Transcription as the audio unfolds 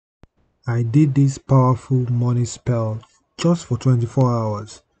I did this powerful money spell just for 24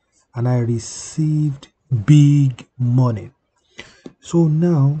 hours and I received big money. So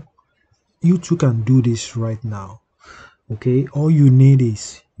now you too can do this right now. Okay, all you need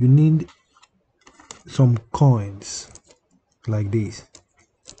is you need some coins like this.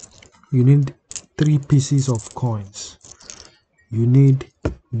 You need 3 pieces of coins. You need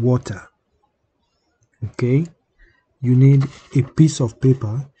water. Okay, you need a piece of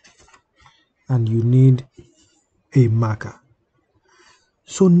paper and you need a marker.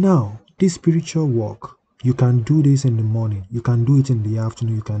 So now, this spiritual work, you can do this in the morning, you can do it in the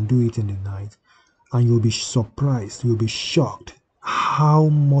afternoon, you can do it in the night, and you'll be surprised, you'll be shocked how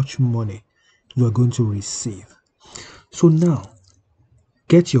much money you are going to receive. So now,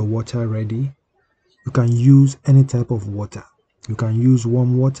 get your water ready. You can use any type of water. You can use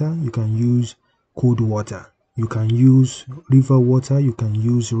warm water, you can use cold water, you can use river water, you can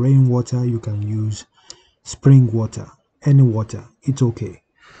use rainwater, you can use spring water, any water, it's okay.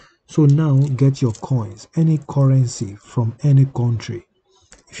 So now get your coins, any currency from any country.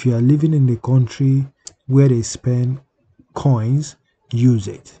 If you are living in the country where they spend coins, use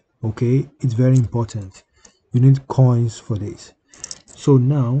it. Okay, it's very important. You need coins for this. So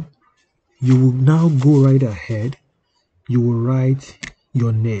now you will now go right ahead. You will write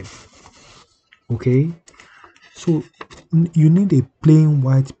your name. Okay, so you need a plain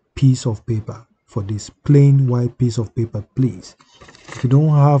white piece of paper for this plain white piece of paper, please. If you don't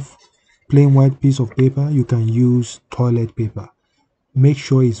have plain white piece of paper, you can use toilet paper. Make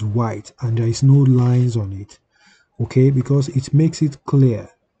sure it's white and there is no lines on it. Okay, because it makes it clear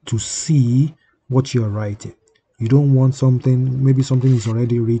to see what you're writing. You don't want something, maybe something is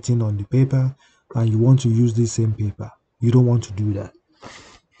already written on the paper and you want to use the same paper. You don't want to do that.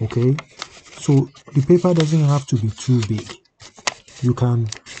 Okay, so the paper doesn't have to be too big. You can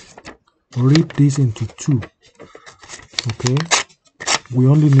rip this into two. Okay, we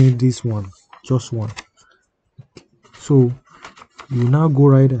only need this one, just one. So you now go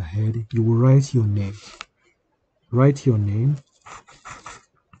right ahead, you will write your name. Write your name.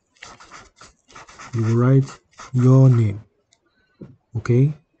 You will write your name.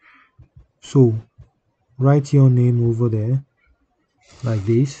 Okay? So write your name over there like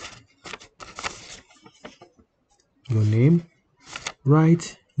this. Your name.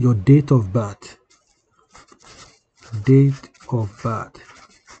 Write your date of birth. Date of birth.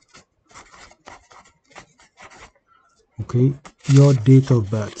 Okay? Your date of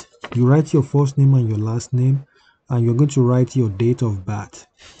birth. You write your first name and your last name, and you're going to write your date of birth.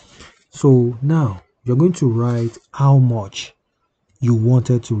 So now you're going to write how much you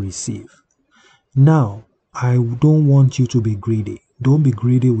wanted to receive. Now, I don't want you to be greedy. Don't be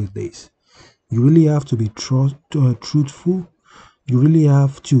greedy with this. You really have to be truthful. You really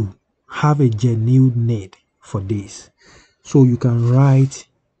have to have a genuine need for this. So you can write,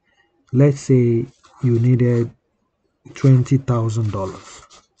 let's say you needed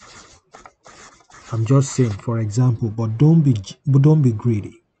 $20,000. I'm just saying, for example, but don't be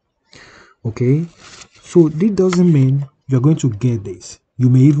greedy. Okay? So this doesn't mean you're going to get this. You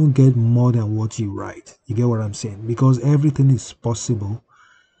may even get more than what you write. You get what I'm saying? Because everything is possible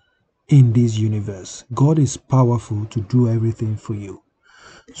in this universe. God is powerful to do everything for you.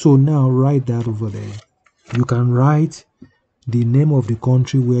 So now write that over there. You can write the name of the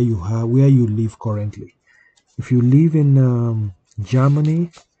country where you live currently. If you live in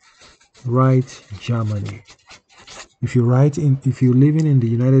Germany, write Germany. If you're living in the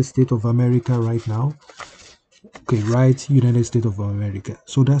United States of America right now, okay, write United States of America.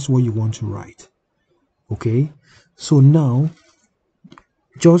 So that's what you want to write. Okay. So now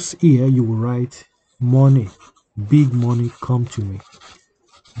just here you will write money. Big money come to me.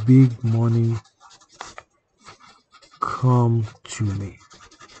 Big money come to me.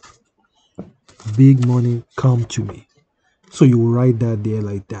 Big money come to me. So you will write that there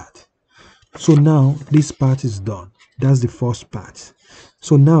like that. So now this part is done. That's the first part.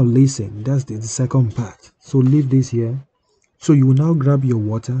 So now listen, that's the second part. So leave this here. So you will now grab your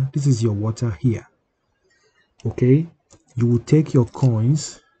water. This is your water here. Okay. You will take your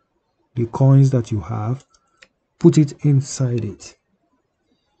coins, the coins that you have, put it inside it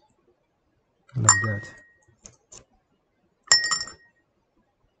like that.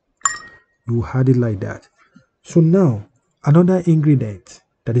 You had it like that. So now another ingredient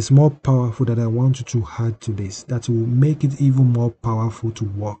that is more powerful that I want you to add to this that will make it even more powerful to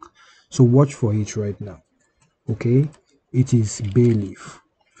work. So watch for it right now. Okay, it is bay leaf.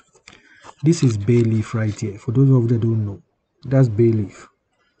 This is bay leaf right here. For those of you that don't know, that's bay leaf.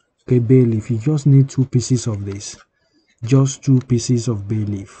 Okay, bay leaf. You just need 2 pieces of this. Just 2 pieces of bay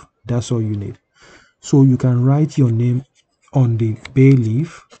leaf. That's all you need. So you can write your name on the bay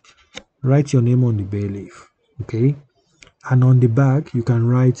leaf. Write your name on the bay leaf. Okay. And on the back, you can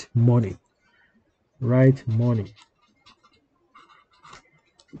write money. Write money.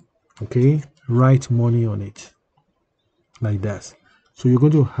 Okay. Write money on it. Like that. So you're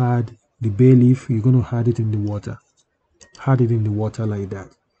going to add the bay leaf. You're going to add it in the water. Add it in the water like that.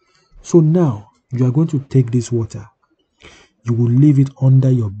 So now you are going to take this water. You will leave it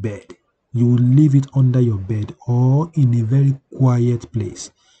under your bed. You will leave it under your bed or in a very quiet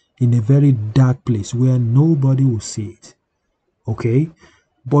place, in a very dark place where nobody will see it. Okay?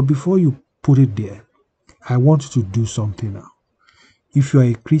 But before you put it there, I want you to do something now. If you are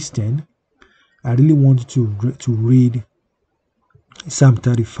a Christian, I really want you to read Psalm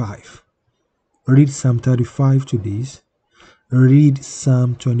 35. Read Psalm 35 to this. Read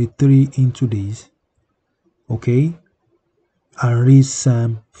Psalm 23 into this. Okay? And read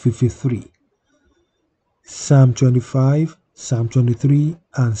Psalm 53. Psalm 25, Psalm 23,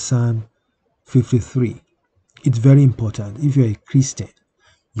 and Psalm 53. It's very important. If you're a Christian,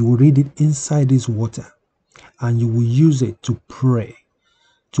 you will read it inside this water and you will use it to pray,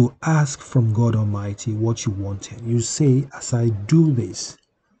 to ask from God Almighty what you wanted. You say, as I do this,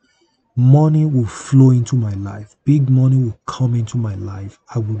 money will flow into my life. Big money will come into my life.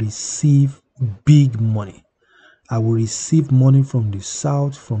 I will receive big money. I will receive money from the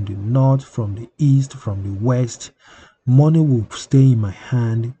south, from the north, from the east, from the west. Money will stay in my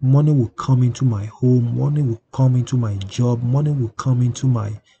hand. Money will come into my home. Money will come into my job. Money will come into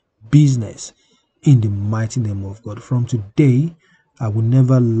my business in the mighty name of God. From today, I will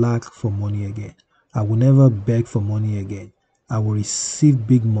never lack for money again. I will never beg for money again. I will receive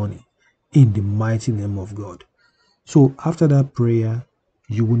big money in the mighty name of God. So after that prayer,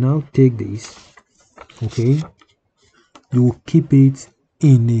 you will now take this, okay? You will keep it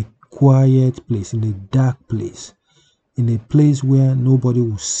in a quiet place, in a dark place, in a place where nobody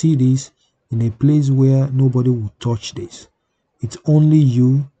will see this, in a place where nobody will touch this. It's only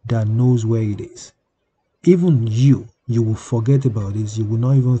you that knows where it is. Even you will forget about this. You will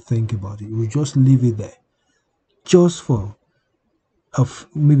not even think about it. You will just leave it there, just for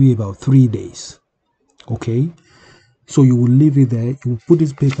maybe about 3 days. Okay, so you will leave it there. You will put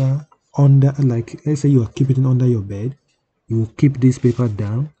this paper under, like let's say you are keeping it under your bed. You will keep this paper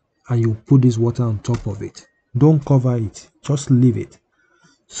down and you put this water on top of it. Don't cover it, just leave it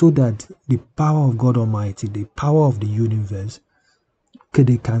so that the power of God Almighty, the power of the universe,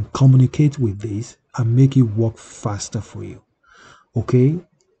 they can communicate with this and make it work faster for you. Okay,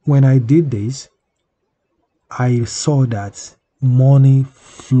 when I did this, I saw that money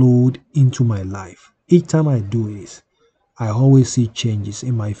flowed into my life. Each time I do this, I always see changes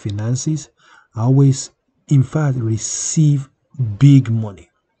in my finances. I always, in fact, receive big money.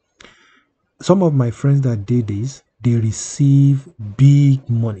 Some of my friends that did this, they receive big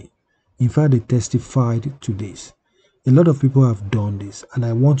money. In fact, they testified to this. A lot of people have done this, and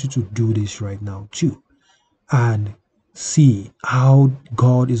I want you to do this right now too, and see how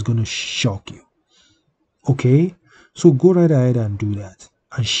God is going to shock you. Okay? So go right ahead and do that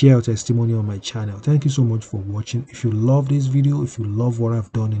and share your testimony on my channel. Thank you so much for watching. If you love this video, if you love what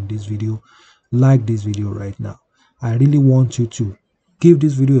I've done in this video, like this video right now. I really want you to give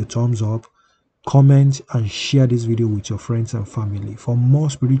this video a thumbs up, comment and share this video with your friends and family. For more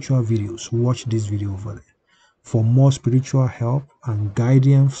spiritual videos, watch this video over there. For more spiritual help and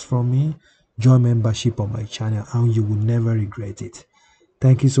guidance from me, join membership on my channel and you will never regret it.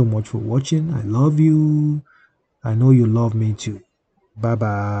 Thank you so much for watching. I love you. I know you love me too. Bye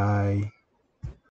bye.